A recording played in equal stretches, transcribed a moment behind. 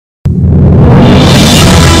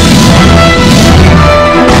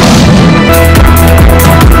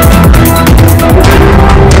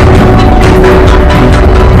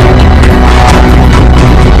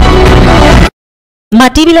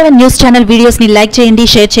టీవీ11 news channel videos ని like చేయండి,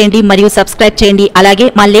 share చేయండి మరియు సబ్స్క్రైబ్ చేయండి. అలాగే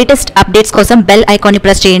మా లేటెస్ట్ అప్డేట్స్ కోసం బెల్ ఐకాన్ ని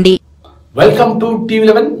ప్రెస్ చేయండి. Welcome to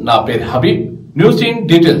టీవీ11. నా పేరు Habib. News in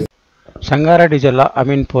details. Sangareddy జిల్లా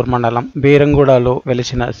అమీన్పూర్ మండలం బీరంగూడలో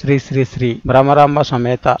వెలిసిన శ్రీ శ్రీ శ్రీ బ్రహ్మరాంబ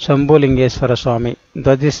సమేత శంభులింగేశ్వర స్వామి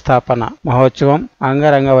ధ్వజస్థాపన మహోత్సవం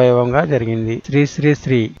అంగరంగ వైభవంగా జరిగింది. శ్రీ శ్రీ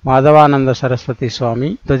శ్రీ మాధవానంద సరస్వతి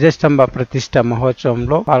స్వామి ధ్వజస్తంభ ప్రతిష్ట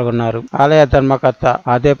మహోత్సవంలో పాల్గొన్నారు. ఆలయ ధర్మకర్త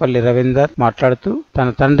ఆదేపల్లి రవీందర్ మాట్లాడుతూ తన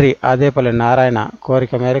తండ్రి ఆదేపల్లి నారాయణ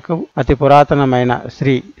కోరిక మేరకు అతి పురాతనమైన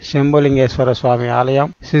శ్రీ శంభులింగేశ్వర స్వామి ఆలయం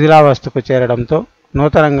శిథిలావస్థకు చేరడంతో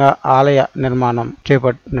నూతనంగా ఆలయ నిర్మాణం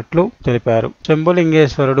చేపట్టినట్లు తెలిపారు.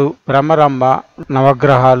 శంభులింగేశ్వరుడు, బ్రహ్మరాంబ,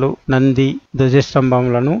 నవగ్రహాలు, నంది,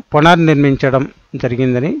 ధ్వజస్తంభములను పునర్నిర్మించడం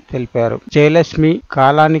జరిగిందని తెలిపారు. జయలక్ష్మి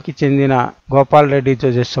కాలానికి చెందిన గోపాల్ రెడ్డి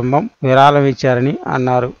ధ్వజస్తంభం విరాళం ఇచ్చారని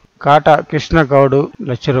అన్నారు. కాటా కృష్ణగౌడ్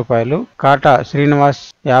 ₹1,00,000, కాటా శ్రీనివాస్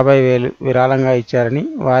 50,000 విరాళంగా ఇచ్చారని,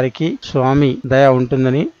 వారికి స్వామి దయ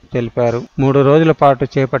ఉంటుందని తెలిపారు. 3 రోజుల పాటు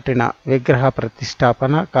చేపట్టిన విగ్రహ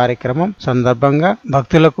ప్రతిష్టాపన కార్యక్రమం సందర్భంగా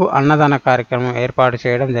భక్తులకు అన్నదాన కార్యక్రమం ఏర్పాటు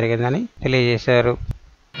చేయడం జరిగిందని తెలియజేశారు.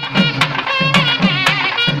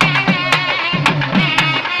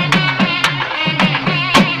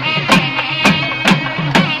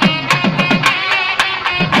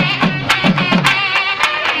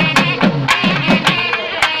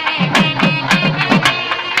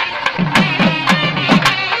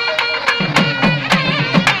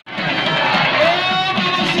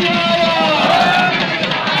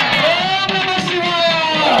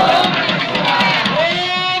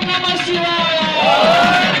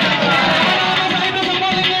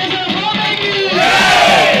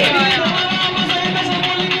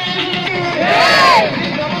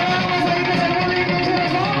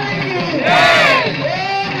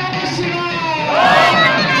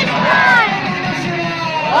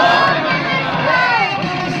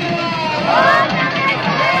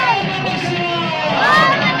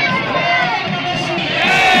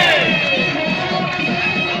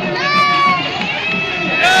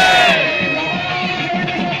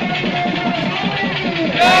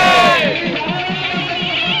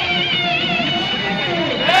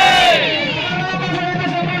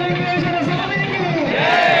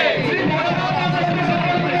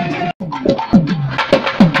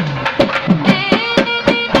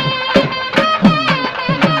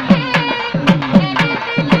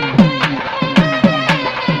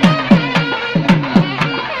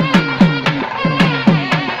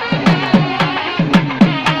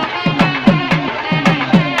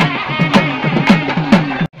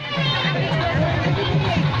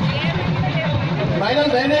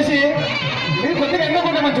 దయచేసి మీరు కొద్దిగా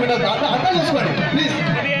ఎండకుండా మంచిగా ఉండదు, అర్థం చేసుకోండి ప్లీజ్.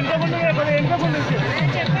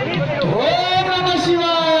 ఓం నమః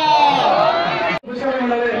శివాయ.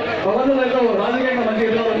 రాజకీయంగా మంచి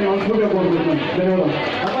ఎదురాలని మనస్ఫూర్తిగా కోరుకుంటున్నాను. ధన్యవాదాలు.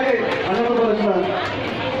 అలాగే అన్నప్రదర్శన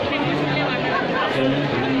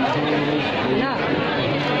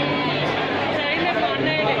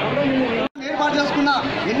ఏర్పాటు చేసుకున్న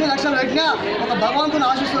ఎన్ని లక్షలు పెట్టినా ఒక భగవంతుని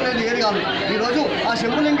ఆశీస్సులు లేదు, ఏది కాదు. ఈరోజు ఆ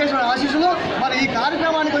శంభులింగేశ్వర ఆశీస్సులు మరి ఈ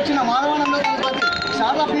కార్యక్రమానికి వచ్చిన మాధవానంద సరస్వతి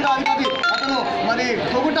శారదాపీఠ అధిపతి అతను మరి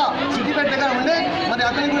తొగుట సిద్దిపేట దగ్గర ఉండే మరి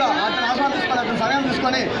అతను కూడా అతను ఆస్వాదం తీసుకొని అతను సమయం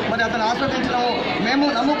తీసుకొని మరి అతను ఆస్వాదించడము. మేము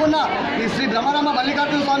నమ్ముకున్న ఈ శ్రీ బ్రహ్మరాంబ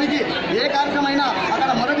మల్లికార్జున స్వామికి ఏ కార్యక్రమం అయినా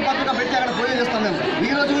అక్కడ మొదటి పత్రిక పెట్టి అక్కడ పూజ చేస్తాం. మేము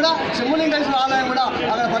ఈరోజు కూడా శంభులింగేశ్వర ఆలయం కూడా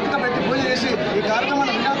అక్కడ పత్రిక పెట్టి పూజ చేసి ఈ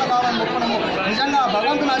కార్యక్రమాన్ని విజయవంతం కావాలని మొక్కున్నాము. నిజంగా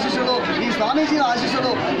భగవంతుని ఆశీస్సులు, ఈ స్వామీజీ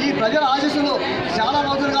ఆశీస్సులు, ఈ ప్రజల ఆశీస్సులు చాలా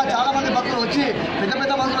రోజులుగా చాలా మంది భక్తులు వచ్చి పెద్ద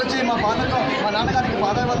పెద్ద భక్తులు వచ్చి మా నాన్నగారికి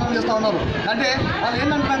పాదాభివందనం చేస్తూ ఉన్నారు. అంటే వాళ్ళు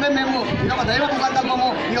ఏంటంటే మేము ఇది ఒక దైవ సంకల్పము,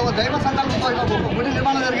 ఈ ఒక దైవ సంకల్పంతో ఒక గుడి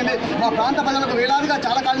నిర్మాణం జరిగింది. మా ప్రాంత ప్రజలకు వేలాదిగా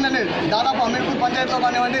చాలా కాలండి, దాదాపు అమీర్పూర్ పంచాయతీలో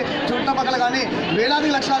కానివ్వండి, చుట్టుపక్కల కానీ వేలాది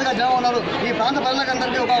లక్షలాదిగా జనం ఉన్నారు. ఈ ప్రాంత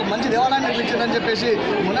ప్రజలకందరికీ ఒక మంచి దేవాలయం నిర్మించిందని చెప్పేసి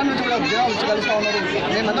మొన్న నుంచి కూడా జనం వచ్చి కలుస్తూ ఉన్నారు.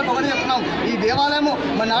 మేమందరికీ ఒకటి చెప్తున్నాం, ఈ దేవాలయము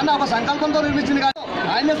మా నాన్న ఒక సంకల్పంతో నిర్మించింది కాదు,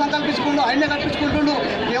 ఆయనే సంకల్పించుకుంటూ ఆయనే కట్టించుకుంటుండు.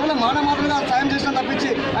 కేవలం మానమాతలుగా సాయం చేసిన తప్పించి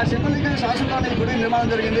ఆ శంభులింగేశ్వర ఆశీస్సులోనే ఈ గుడి నిర్మాణం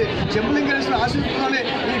జరిగింది. శంభులింగేశ్వర ఆశీస్సులోనే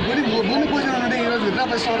ఈ గుడి భూమి పూజ నుండి ఈరోజు విగ్రహ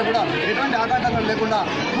ప్రతిష్ఠ కూడా ఎటువంటి ఆఘాతాలు లేకుండా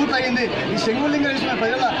పూర్తయింది. ఈ శంభులింగేశ్వర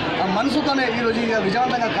ప్రజల మనసుతోనే ఈరోజు ఈ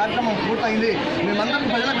విజయవంతంగా కార్యక్రమం పూర్తయింది. మేమందరం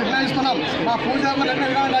ప్రజలకు విజ్ఞానిస్తున్నాం, మా పూజ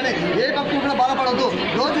విధానం కానీ ఏ భక్తులు కూడా బాధపడవద్దు.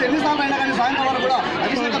 రోజు ఎన్నిసార్లు అయినా కానీ సాయంత్రం వరకు కూడా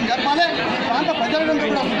అభిషేకం జరపాలి. ఈ ప్రాంత ప్రజలంతా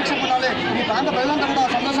కూడా సుభిక్షంగా ఉండాలి, ఈ ప్రాంత ప్రజలంతా కూడా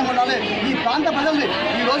సంతోషంగా ఉండాలి. ఈ ప్రాంత ప్రజల్ని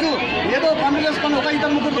ఈరోజు ఏదో పనులు చేసుకొని ఒక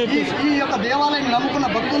ఇద్దరు ముగ్గురు ఈ యొక్క దేవాలయం నమ్ముకున్న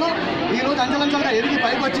భక్తులు ఈరోజు అంచెలంచెలుగా ఎదిగి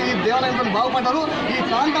పైకి వచ్చి ఈ దేవాలయంతో బాగుపడ్డారు. ఈ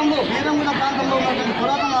ప్రాంతంలో బీరంగూడ ప్రాంతంలో ఉన్నటువంటి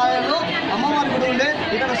పురాతన ఆలయంలో అమ్మవారి గుడి ఉండే,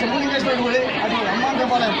 ఇక్కడ శంభులింగేశ్వర గుడి, అటు అమ్మవారి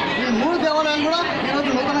దేవాలయం, ఈ 3 దేవాలయాలు కూడా ఈరోజు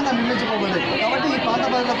నూతనంగా నిర్మించుకోబడ్డాయి. కాబట్టి ఈ ప్రాంత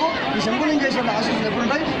ప్రజలకు ఈ శంభులింగేశ్వరుడు ఆశీస్సులు ఎప్పుడు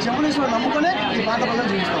ఉంటాయి. శంభులింగేశ్వరుడు నమ్ముకునే ఈ ప్రాంత ప్రజలు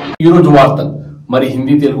జీవిస్తాం. ఈ రోజు వార్తలు మరి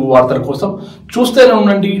హిందీ తెలుగు వార్తల కోసం చూస్తూనే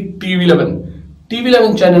ఉండండి టీవీ11.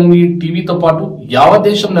 టీవీ11 ఛానల్ ని టీవీతో పాటు యావత్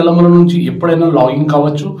దేశం నెలమల నుంచి ఎప్పుడైనా లాగిన్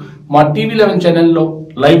కావచ్చు. మా టీవీ11 ఛానల్లో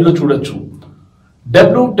లైవ్ లో చూడొచ్చు.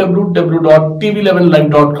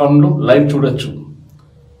 www.tv11live.com లో లైవ్ చూడొచ్చు.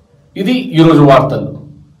 ఇది ఈరోజు వార్తలు.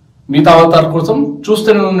 మిగతా అవతార కోసం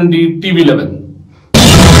చూస్తూనే ఉండండి టీవీ11.